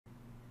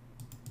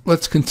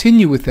let's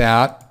continue with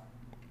that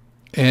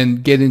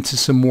and get into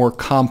some more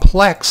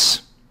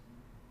complex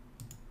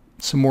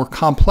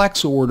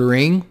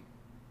ordering.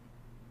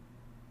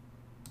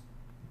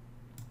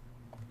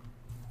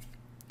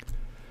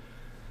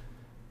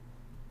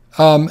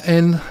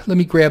 And let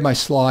me grab my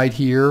slide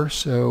here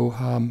so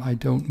I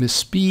don't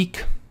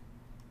misspeak.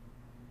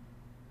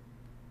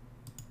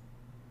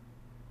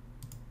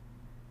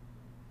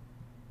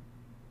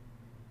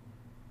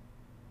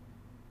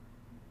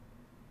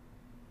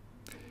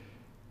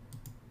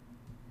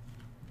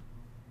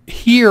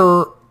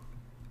 Here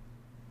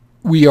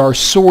we are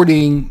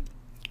sorting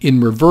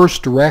in reverse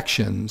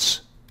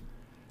directions.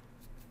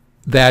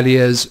 That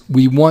is,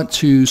 we want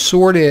to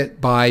sort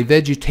it by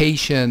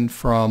vegetation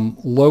from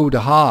low to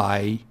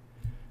high,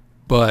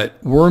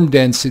 but worm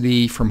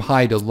density from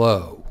high to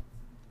low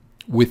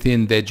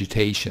within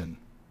vegetation.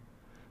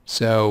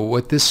 So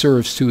what this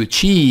serves to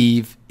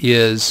achieve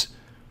is,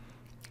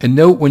 and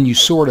note when you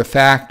sort a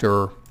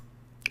factor,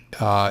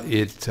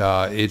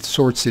 it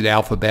sorts it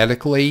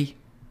alphabetically.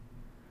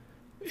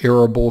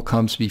 Arable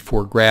comes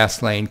before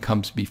grassland,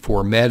 comes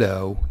before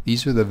meadow.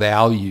 These are the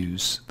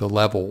values, the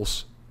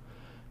levels.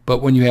 But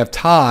when you have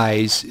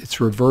ties, it's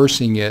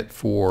reversing it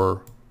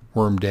for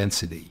worm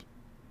density.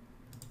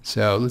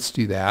 So let's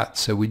do that.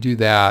 So we do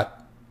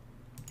that.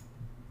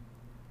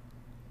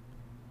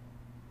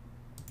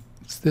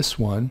 It's this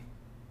one.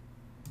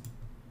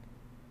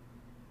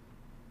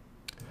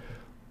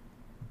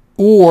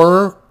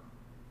 Or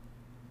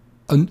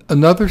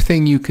another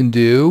thing you can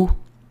do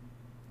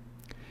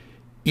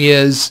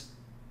is,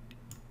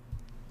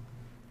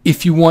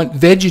 if you want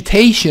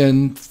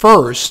vegetation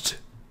first,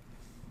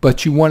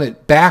 but you want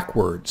it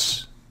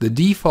backwards, the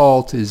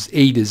default is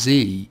A to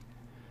Z,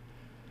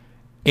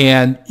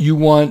 and you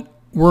want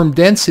worm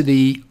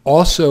density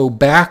also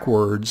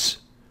backwards,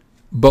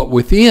 but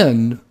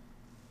within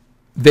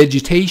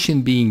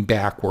vegetation being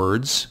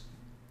backwards,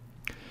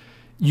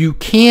 you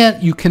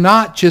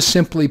cannot just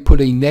simply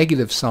put a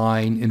negative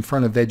sign in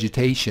front of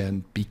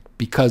vegetation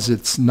because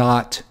it's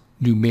not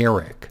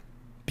numeric.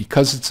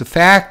 Because it's a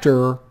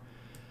factor,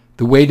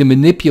 the way to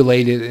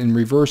manipulate it and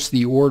reverse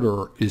the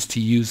order is to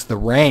use the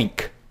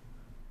rank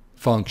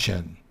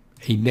function,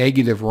 a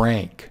negative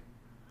rank.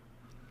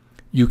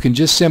 You can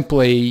just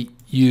simply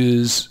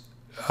use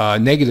a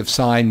negative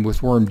sign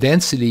with worm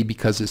density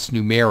because it's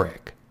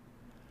numeric.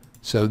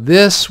 So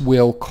this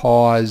will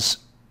cause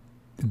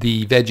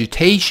the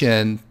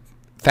vegetation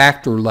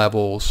factor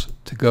levels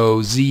to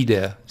go Z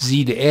to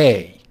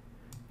A,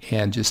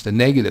 and just a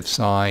negative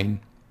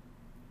sign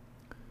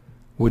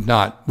would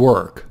not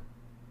work,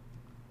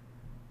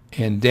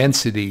 and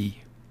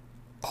density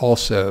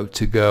also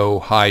to go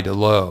high to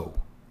low.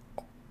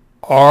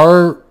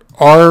 R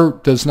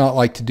does not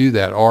like to do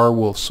that. R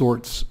will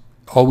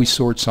always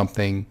sort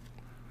something.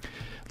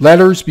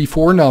 Letters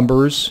before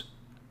numbers,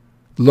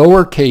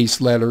 lowercase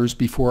letters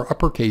before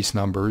uppercase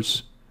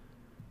numbers,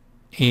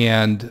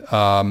 and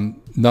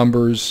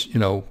numbers,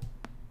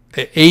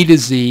 A to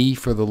Z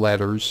for the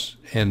letters,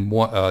 and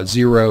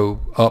 0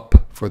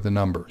 up for the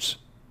numbers.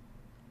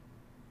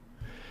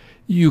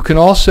 You can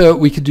also,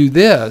 we could do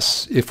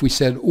this if we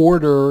said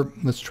order,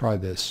 let's try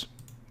this.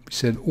 We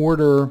said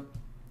order,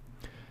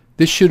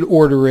 this should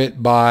order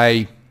it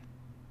by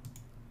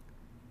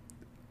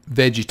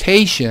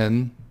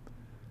vegetation,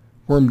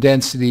 worm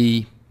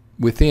density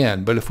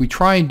within. But if we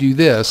try and do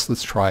this,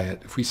 let's try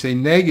it. If we say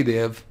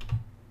negative,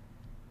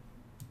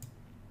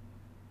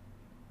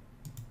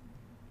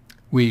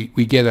 we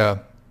get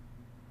a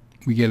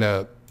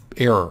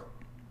error,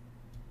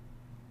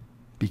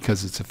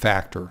 because it's a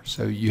factor.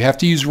 So you have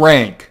to use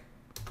rank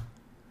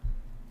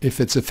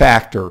if it's a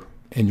factor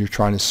and you're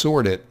trying to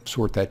sort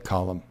that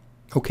column.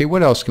 Okay,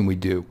 what else can we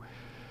do?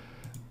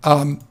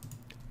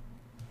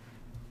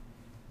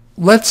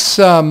 Let's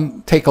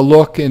take a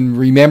look and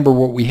remember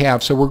what we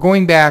have. So we're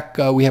going back,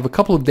 we have a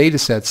couple of data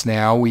sets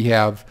now. We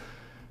have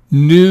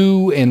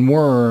new and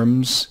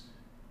worms,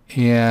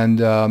 and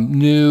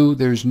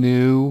there's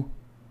new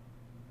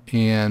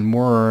and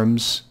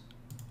worms.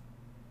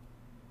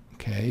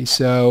 Okay,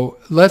 so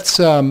let's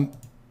Grep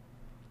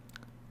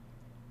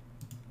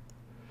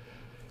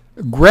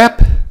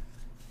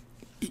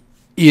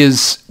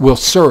will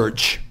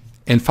search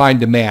and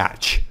find a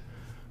match.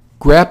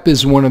 Grep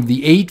is one of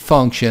the 8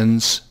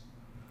 functions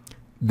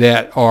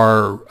that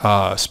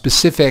are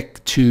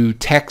specific to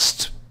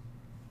text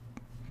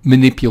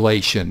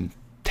manipulation,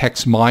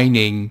 text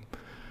mining.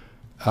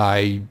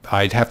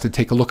 I'd have to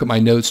take a look at my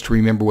notes to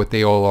remember what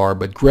they all are,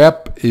 but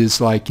Grep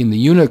is like in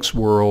the Unix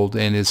world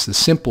and is the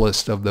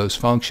simplest of those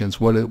functions.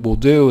 What it will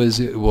do is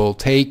it will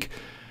take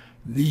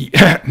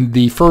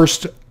the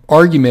first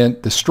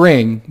argument, the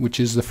string, which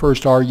is the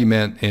first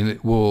argument, and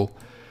it will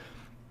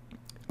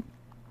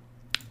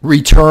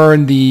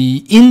return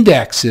the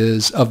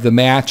indexes of the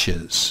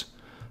matches.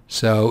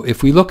 So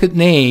if we look at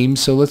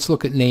names, so let's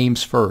look at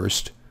names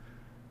first.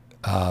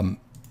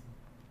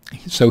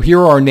 So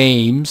here are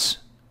names.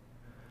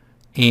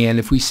 And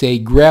if we say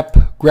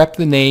grep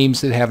the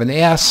names that have an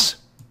S,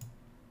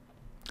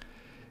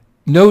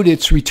 note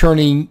it's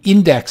returning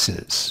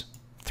indexes,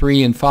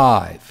 3 and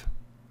 5.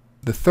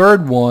 The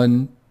third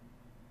one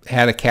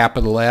had a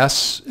capital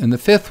S, and the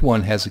fifth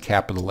one has a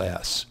capital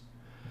S.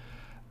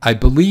 I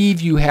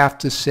believe you have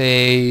to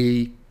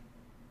say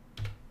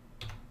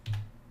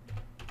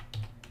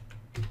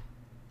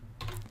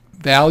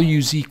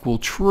values equal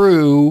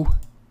true,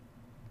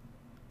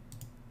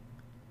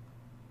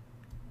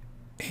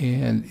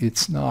 and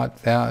it's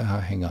not that,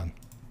 hang on,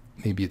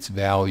 maybe it's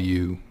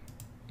value.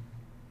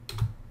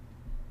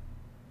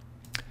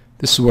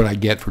 This is what I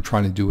get for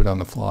trying to do it on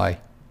the fly.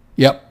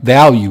 Yep,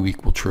 value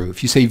equal true.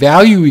 If you say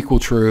value equal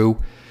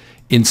true,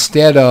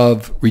 instead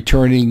of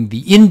returning the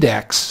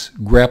index,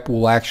 grep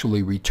will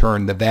actually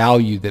return the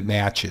value that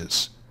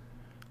matches,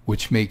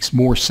 which makes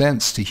more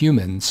sense to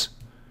humans,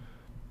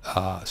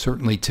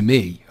 certainly to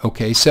me.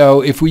 Okay,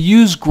 so if we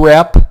use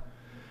grep,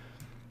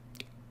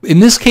 in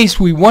this case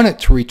we want it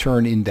to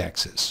return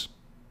indexes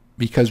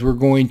because we're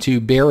going to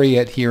bury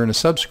it here in a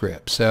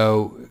subscript.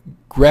 So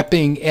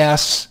grepping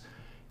S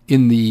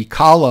in the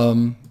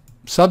column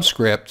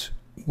subscript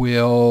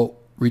will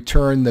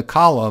return the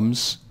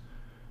columns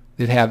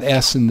that have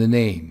S in the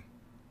name.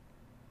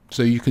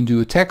 So you can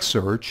do a text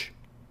search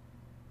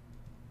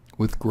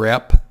with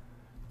grep.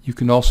 You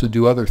can also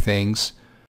do other things.